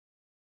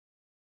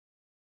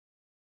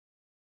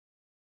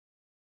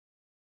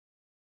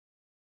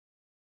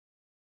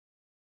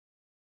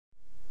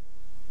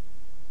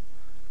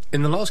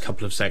In the last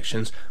couple of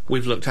sections,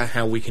 we've looked at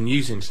how we can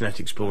use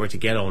Internet Explorer to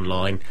get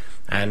online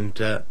and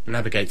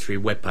navigate through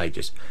web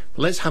pages.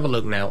 But let's have a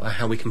look now at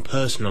how we can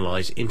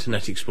personalise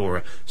Internet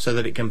Explorer so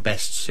that it can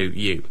best suit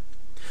you.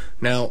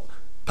 Now,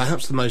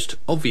 perhaps the most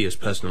obvious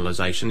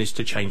personalisation is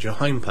to change your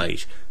home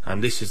page,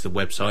 and this is the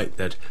website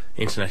that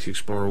Internet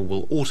Explorer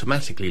will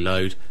automatically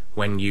load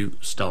when you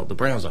start the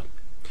browser.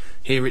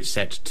 Here it's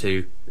set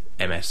to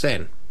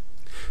MSN.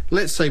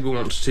 Let's say we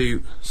want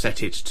to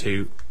set it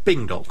to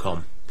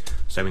Bing.com.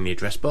 So in the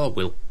address bar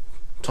we'll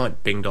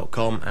type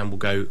Bing.com and we'll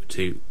go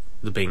to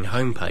the Bing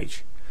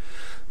homepage.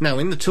 Now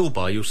in the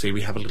toolbar you'll see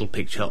we have a little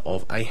picture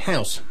of a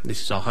house.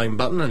 This is our home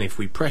button, and if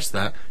we press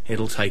that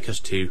it'll take us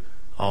to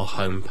our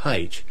home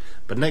page.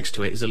 But next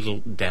to it is a little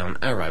down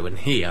arrow, and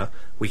here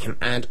we can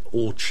add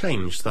or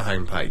change the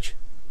home page.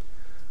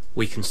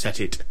 We can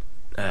set it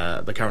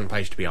the current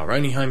page to be our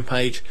only home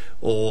page,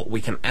 or we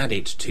can add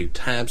it to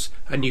tabs,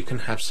 and you can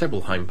have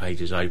several home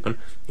pages open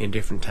in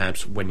different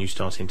tabs when you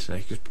start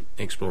Internet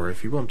Explorer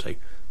if you want to.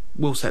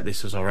 We'll set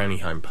this as our only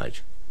home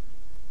page.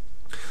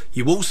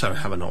 You also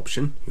have an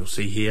option, you'll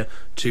see here,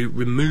 to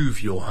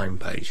remove your home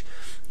page.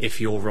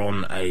 If you're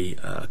on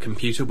a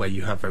computer where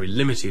you have very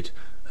limited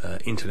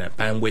internet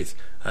bandwidth,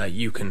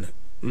 you can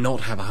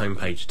not have a home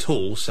page at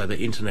all, so that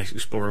Internet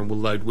Explorer will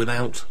load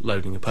without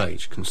loading a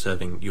page,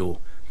 conserving your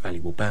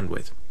valuable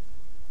bandwidth.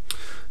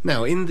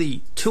 Now in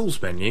the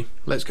Tools menu,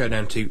 let's go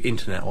down to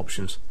Internet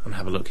Options and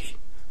have a look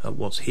at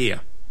what's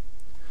here.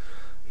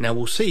 Now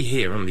we'll see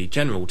here on the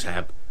General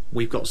tab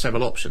we've got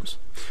several options.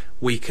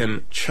 We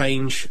can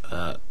change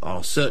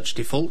our search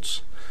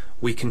defaults,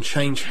 we can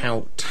change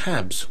how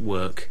tabs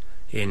work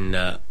in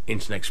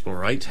Internet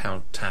Explorer 8,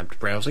 how tabbed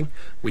browsing.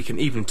 We can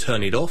even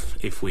turn it off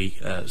if we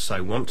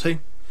so want to.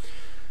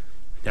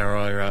 There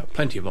are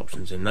plenty of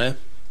options in there.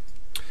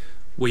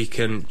 We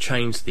can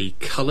change the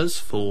colours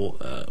for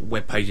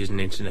web pages in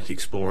Internet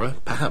Explorer,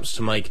 perhaps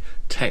to make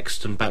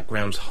text and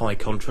backgrounds high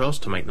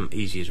contrast to make them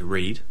easier to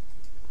read.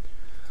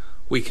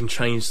 We can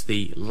change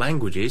the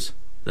languages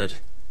that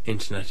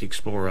Internet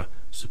Explorer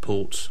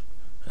supports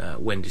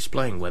when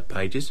displaying web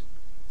pages.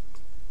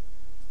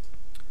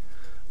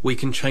 We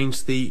can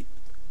change the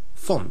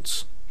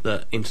fonts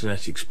that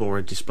Internet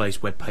Explorer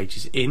displays web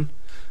pages in.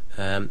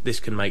 This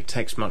can make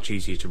text much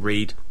easier to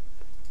read.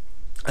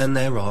 And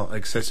there are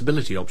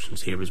accessibility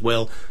options here as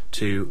well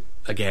to,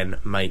 again,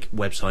 make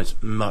websites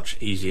much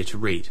easier to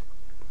read.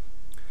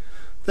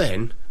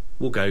 Then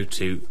we'll go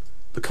to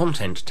the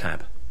Content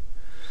tab.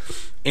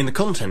 In the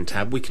Content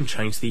tab we can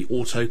change the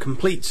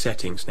autocomplete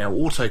settings. Now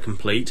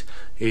autocomplete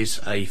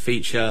is a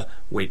feature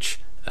which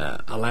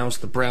allows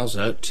the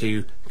browser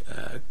to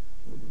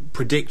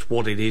predict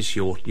what it is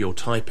you're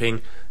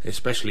typing,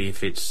 especially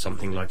if it's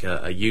something like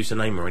a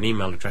username or an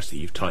email address that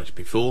you've typed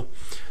before.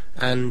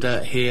 And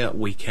here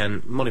we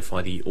can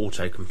modify the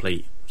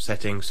autocomplete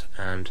settings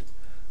and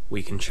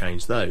we can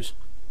change those.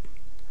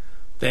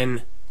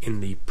 Then in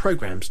the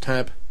Programs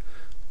tab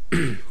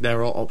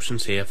there are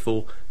options here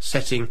for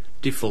setting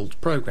default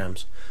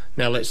programs.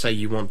 Now let's say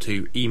you want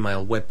to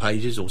email web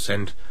pages or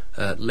send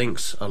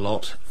links a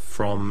lot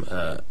from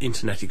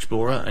Internet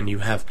Explorer, and you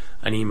have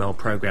an email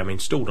program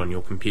installed on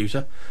your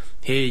computer.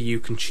 Here you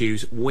can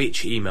choose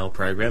which email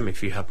program,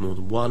 if you have more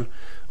than one,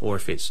 or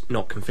if it's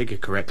not configured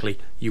correctly,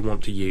 you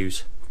want to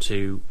use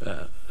to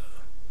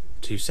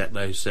set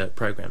those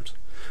programs.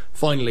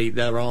 Finally,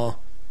 there are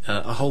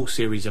a whole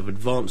series of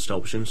advanced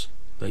options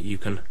that you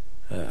can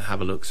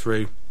have a look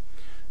through,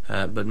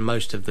 but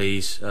most of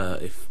these,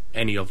 if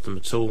any of them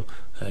at all,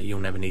 you'll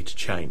never need to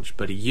change.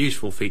 But a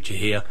useful feature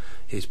here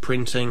is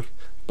printing.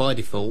 By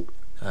default,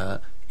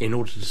 in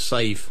order to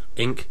save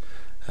ink,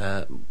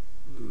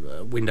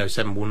 Windows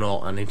 7 will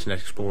not, and Internet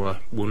Explorer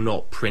will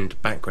not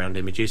print background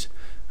images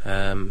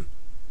and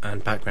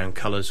background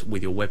colours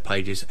with your web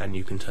pages, and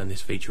you can turn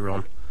this feature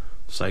on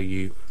so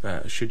you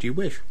should you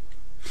wish.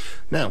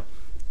 Now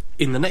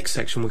in the next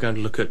section we're going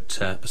to look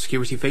at a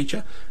security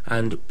feature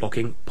and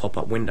blocking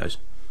pop-up windows.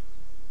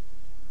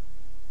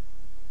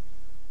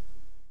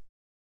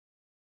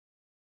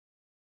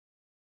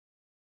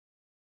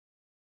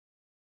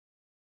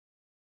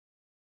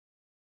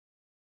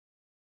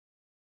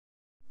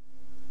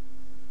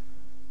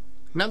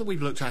 Now that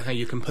we've looked at how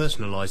you can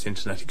personalise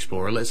Internet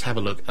Explorer, let's have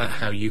a look at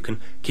how you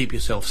can keep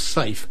yourself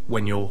safe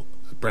when you're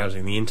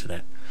browsing the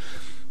internet.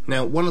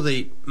 Now, one of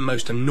the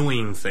most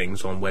annoying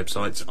things on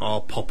websites are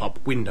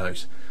pop-up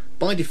windows.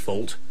 By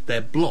default,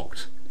 they're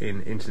blocked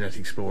in Internet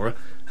Explorer,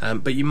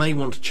 but you may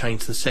want to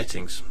change the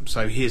settings.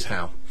 So here's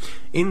how.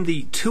 In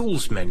the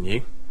Tools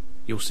menu,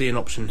 you'll see an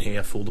option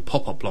here for the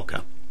pop-up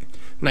blocker.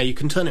 Now you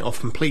can turn it off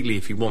completely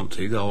if you want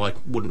to, though I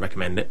wouldn't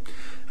recommend it,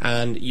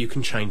 and you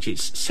can change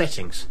its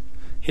settings.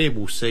 Here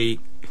we'll see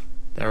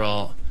there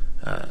are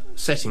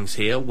settings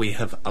here. We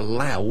have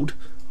allowed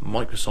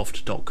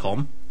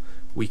Microsoft.com.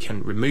 We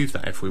can remove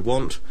that if we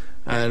want,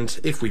 and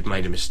if we've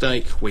made a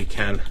mistake we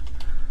can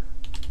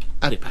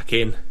add it back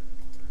in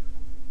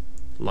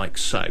like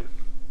so.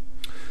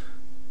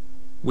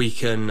 We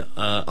can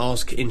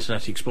ask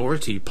Internet Explorer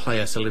to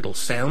play us a little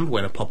sound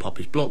when a pop-up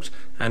is blocked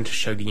and to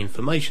show the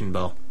information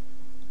bar.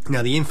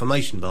 Now the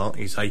information bar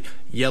is a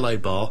yellow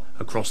bar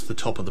across the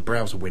top of the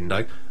browser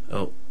window,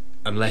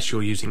 unless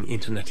you're using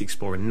Internet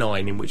Explorer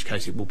 9, in which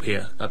case it will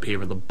appear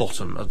at the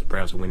bottom of the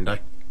browser window.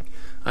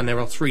 And there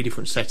are 3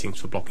 different settings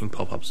for blocking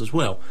pop-ups as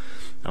well.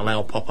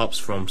 Allow pop-ups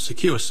from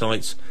secure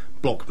sites,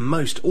 block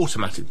most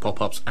automatic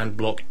pop-ups, and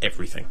block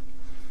everything.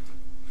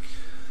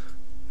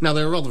 Now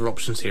there are other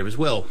options here as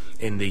well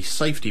in the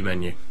safety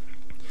menu.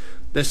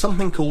 There's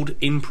something called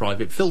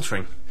in-private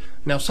filtering.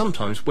 Now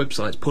sometimes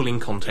websites pull in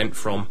content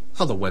from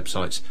other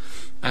websites,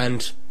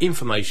 and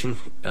information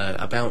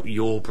about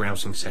your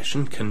browsing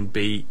session can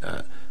be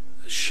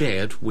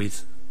shared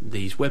with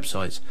these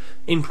websites.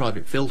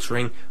 In-private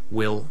filtering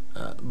will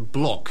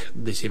block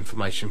this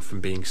information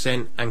from being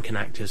sent and can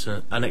act as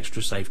an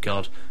extra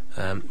safeguard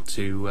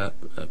to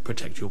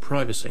protect your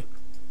privacy.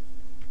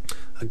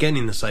 Again,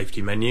 in the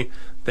safety menu,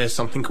 there's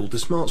something called the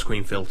Smart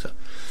Screen filter.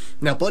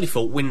 Now, by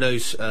default,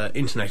 Windows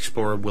Internet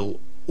Explorer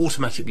will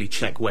automatically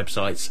check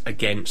websites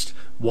against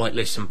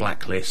whitelists and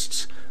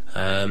blacklists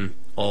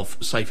of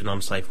safe and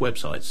unsafe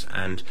websites,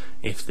 and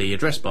if the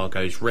address bar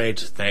goes red,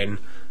 then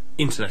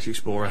Internet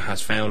Explorer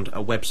has found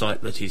a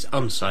website that is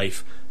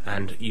unsafe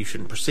and you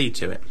shouldn't proceed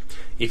to it.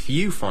 If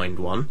you find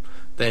one,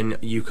 then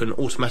you can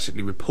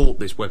automatically report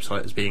this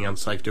website as being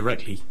unsafe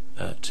directly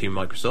to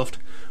Microsoft,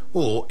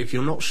 or if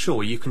you're not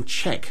sure, you can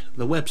check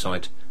the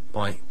website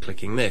by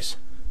clicking this.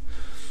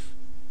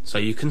 So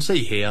you can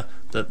see here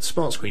that the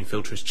Smart Screen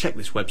filter has checked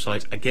this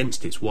website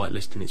against its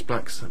whitelist and its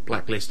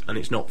blacklist, and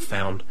it's not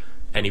found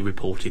any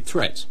reported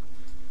threats.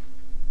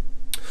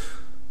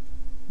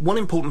 One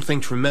important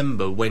thing to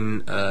remember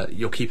when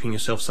you're keeping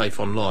yourself safe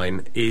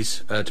online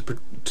is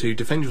to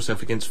defend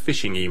yourself against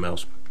phishing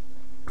emails.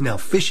 Now,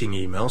 phishing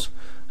emails,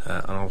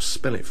 and I'll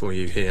spell it for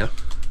you here.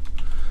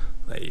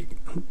 There you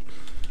go.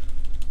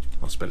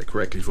 I'll spell it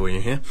correctly for you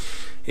here.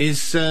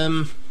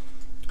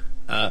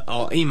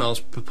 Are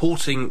emails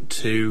purporting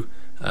to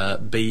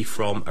be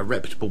from a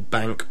reputable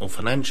bank or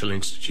financial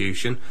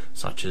institution,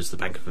 such as the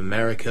Bank of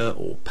America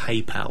or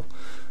PayPal,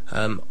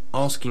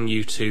 asking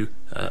you to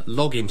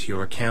log into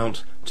your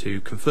account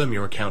to confirm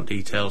your account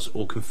details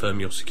or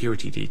confirm your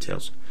security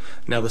details.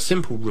 Now, the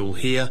simple rule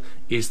here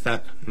is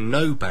that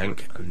no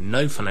bank,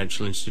 no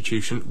financial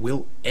institution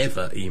will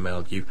ever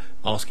email you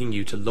asking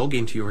you to log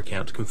into your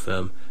account to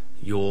confirm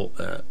your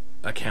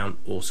account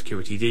or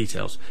security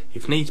details.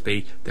 If needs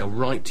be, they'll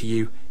write to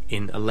you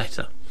in a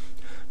letter.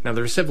 Now,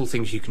 there are several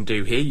things you can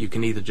do here. You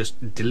can either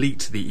just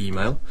delete the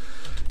email,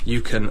 you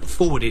can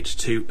forward it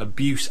to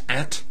abuse@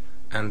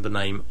 and the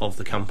name of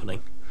the company.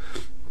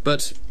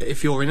 But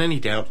if you're in any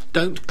doubt,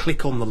 don't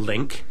click on the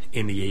link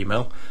in the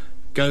email.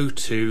 Go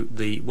to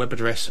the web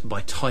address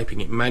by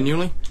typing it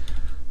manually.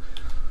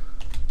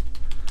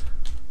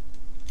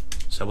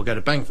 So we'll go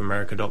to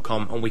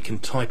bankofamerica.com and we can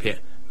type it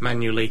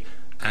manually,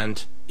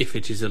 and if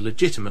it is a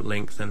legitimate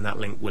link, then that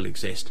link will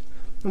exist.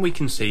 And we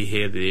can see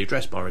here that the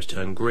address bar has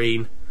turned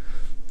green.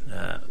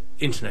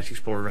 Internet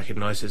Explorer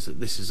recognises that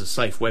this is a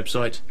safe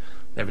website.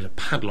 There is a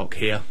padlock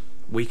here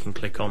we can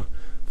click on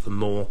for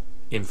more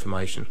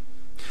information.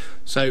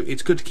 So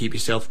it's good to keep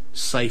yourself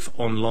safe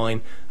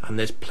online, and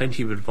there's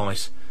plenty of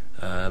advice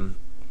on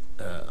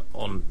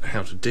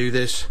how to do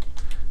this.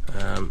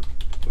 I'll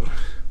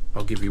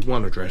give you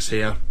one address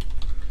here: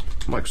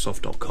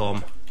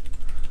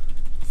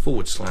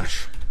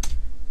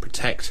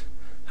 microsoft.com/protect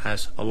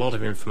has a lot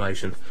of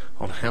information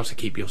on how to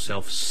keep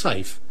yourself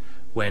safe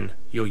when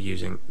you're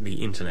using the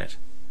internet.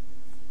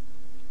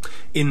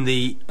 In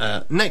the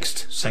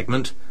next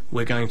segment,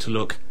 we're going to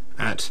look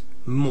at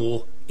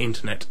more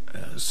internet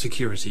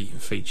security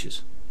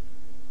features.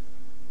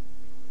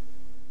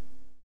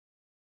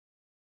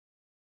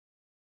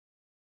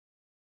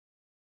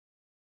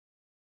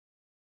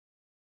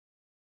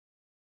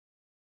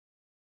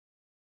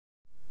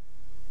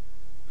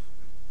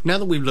 Now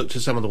that we've looked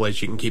at some of the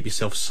ways you can keep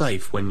yourself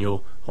safe when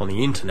you're on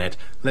the internet,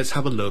 let's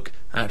have a look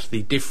at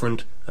the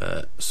different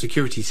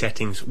security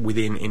settings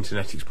within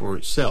Internet Explorer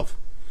itself.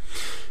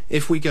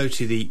 If we go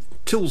to the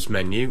Tools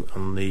menu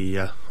on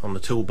the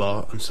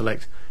toolbar and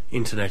select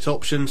Internet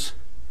Options,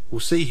 we'll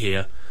see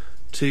here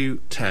 2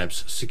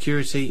 tabs: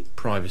 Security,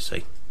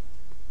 Privacy.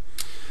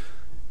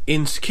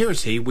 In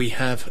Security, we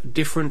have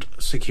different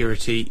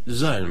security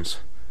zones: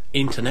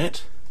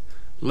 Internet,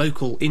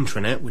 Local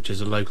Intranet, which is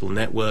a local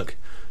network,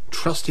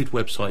 Trusted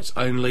Websites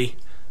Only,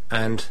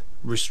 and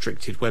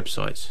Restricted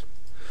Websites.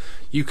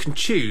 You can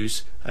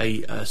choose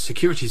a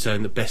security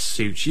zone that best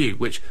suits you,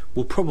 which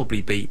will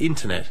probably be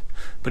Internet,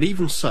 but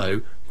even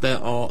so, there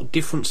are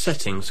different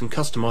settings and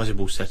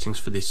customizable settings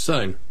for this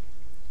zone.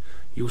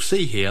 You'll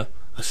see here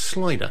a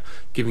slider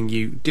giving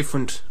you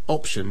different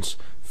options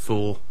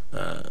for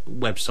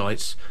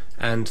websites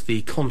and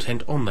the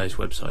content on those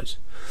websites.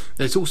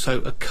 There's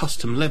also a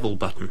custom level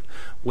button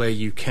where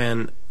you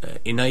can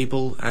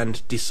enable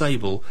and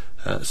disable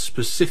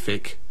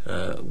specific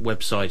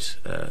website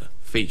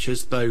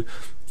features, though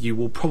you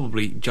will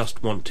probably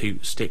just want to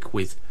stick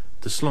with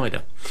the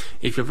slider.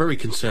 If you're very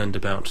concerned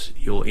about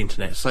your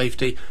internet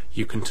safety,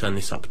 you can turn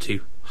this up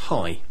to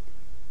high.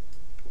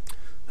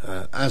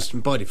 As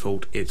by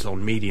default, it's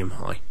on medium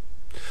high.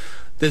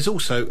 There's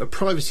also a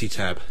privacy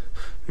tab.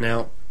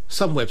 Now,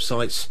 some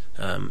websites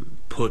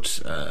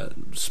put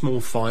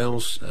small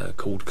files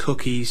called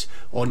cookies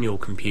on your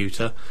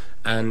computer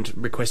and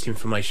request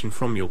information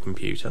from your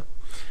computer,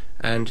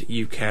 and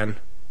you can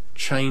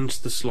change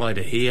the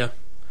slider here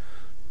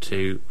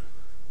to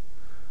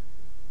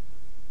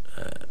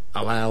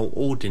allow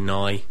or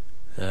deny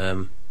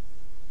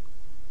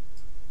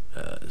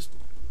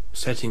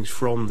settings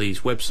from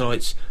these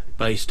websites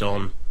based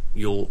on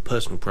your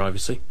personal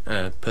privacy,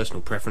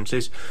 personal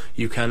preferences.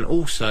 You can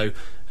also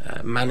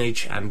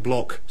manage and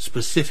block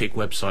specific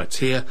websites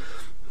here.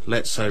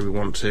 Let's say we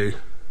want to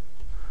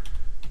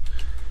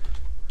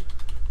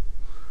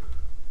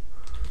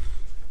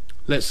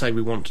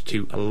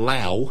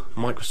allow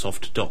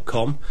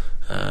Microsoft.com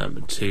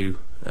to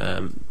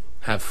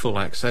have full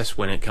access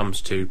when it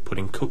comes to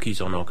putting cookies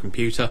on our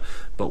computer,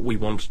 but we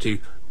want to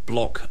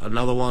block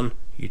another one.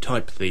 You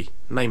type the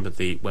name of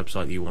the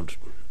website you want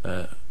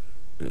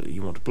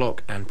to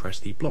block and press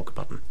the block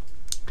button.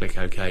 Click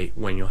OK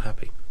when you're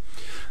happy.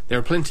 There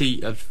are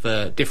plenty of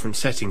different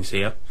settings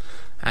here,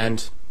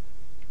 and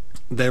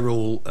they're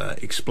all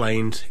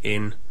explained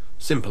in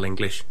simple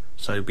English,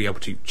 so you'll be able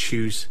to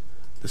choose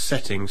the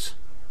settings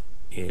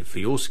for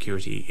your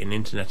security in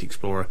Internet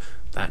Explorer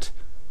that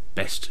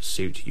best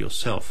suit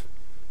yourself.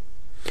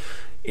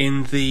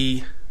 In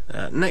the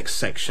next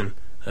segment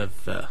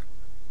of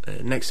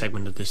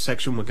this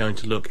section, we're going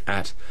to look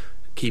at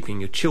keeping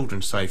your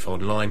children safe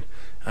online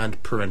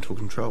and parental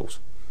controls.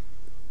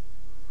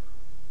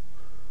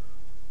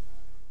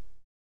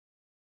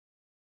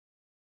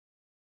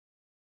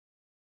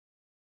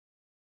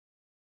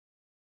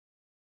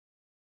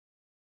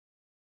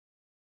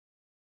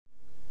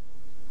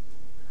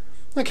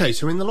 Okay,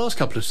 so in the last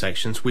couple of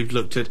sections we've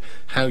looked at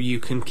how you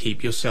can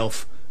keep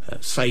yourself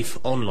safe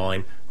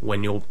online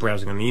when you're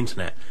browsing on the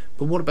internet.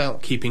 But what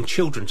about keeping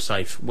children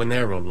safe when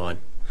they're online?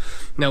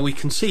 Now we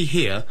can see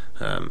here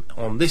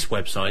on this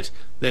website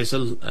there's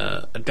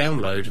a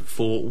download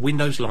for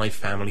Windows Live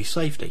Family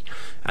Safety,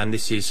 and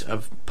this is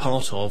a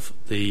part of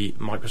the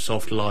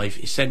Microsoft Live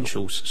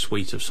Essentials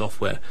suite of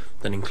software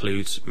that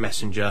includes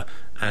Messenger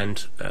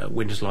and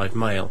Windows Live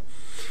Mail.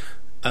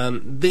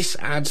 This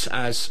adds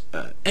as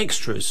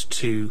extras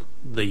to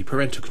the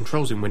parental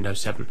controls in Windows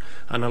 7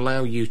 and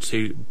allow you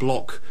to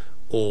block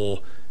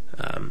or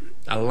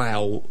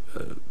allow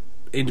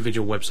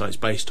individual websites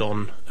based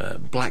on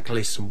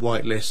blacklists and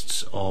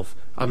whitelists of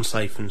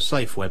unsafe and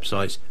safe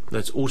websites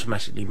that's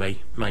automatically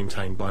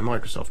maintained by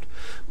Microsoft.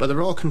 But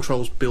there are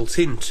controls built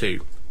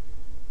into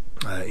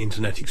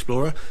Internet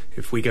Explorer.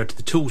 If we go to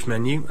the Tools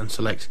menu and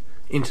select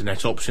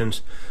Internet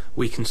Options,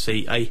 we can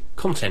see a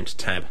Content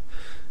tab.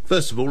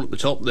 First of all, at the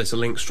top there's a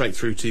link straight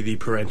through to the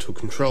parental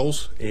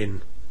controls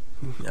in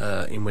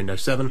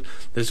Windows 7.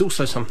 There's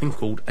also something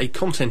called a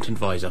Content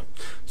Advisor.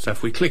 So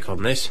if we click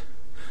on this,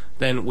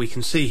 then we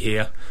can see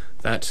here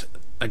that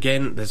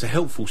again there's a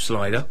helpful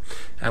slider,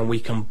 and we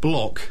can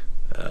block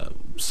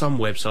some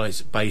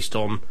websites based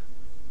on,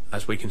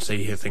 as we can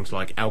see here, things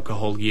like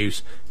alcohol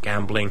use,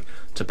 gambling,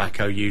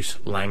 tobacco use,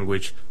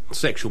 language,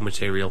 sexual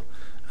material,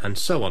 and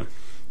so on.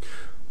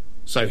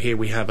 So here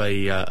we have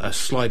a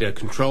slider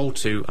control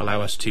to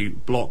allow us to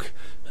block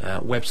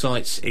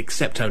websites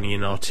except only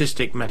in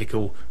artistic,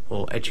 medical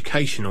or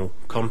educational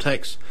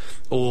contexts,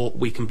 or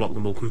we can block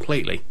them all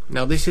completely.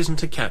 Now this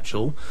isn't a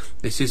catch-all,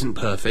 this isn't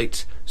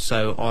perfect,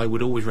 so I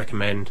would always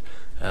recommend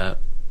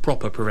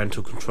proper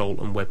parental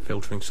control and web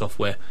filtering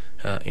software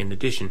in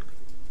addition.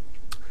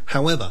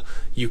 However,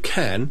 you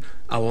can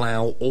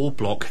allow or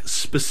block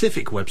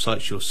specific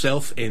websites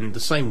yourself in the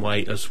same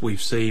way as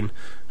we've seen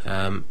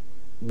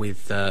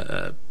with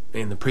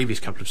in the previous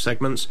couple of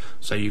segments.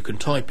 So you can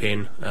type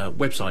in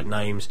website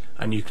names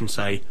and you can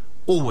say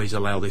always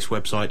allow this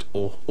website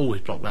or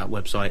always block that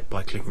website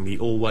by clicking the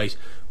always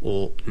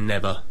or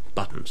never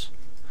buttons.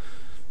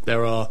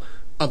 There are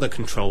other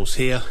controls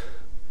here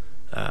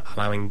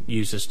allowing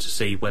users to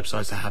see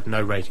websites that have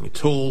no rating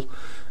at all,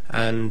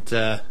 and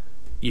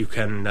you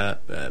can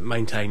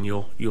maintain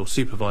your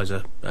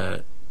supervisor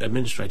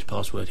administrator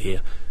password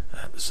here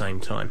at the same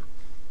time.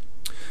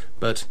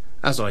 But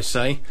as I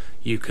say,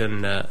 you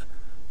can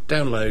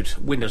download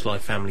Windows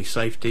Live Family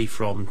Safety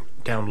from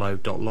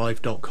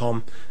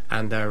download.live.com,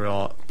 and there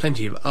are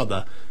plenty of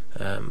other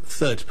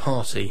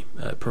third-party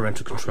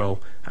parental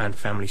control and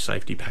family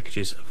safety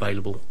packages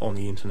available on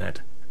the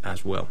internet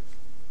as well.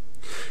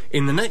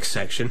 In the next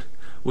section,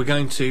 we're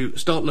going to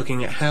start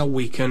looking at how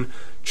we can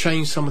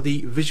change some of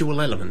the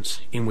visual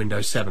elements in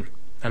Windows 7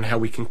 and how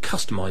we can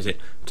customize it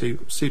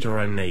to suit our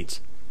own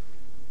needs.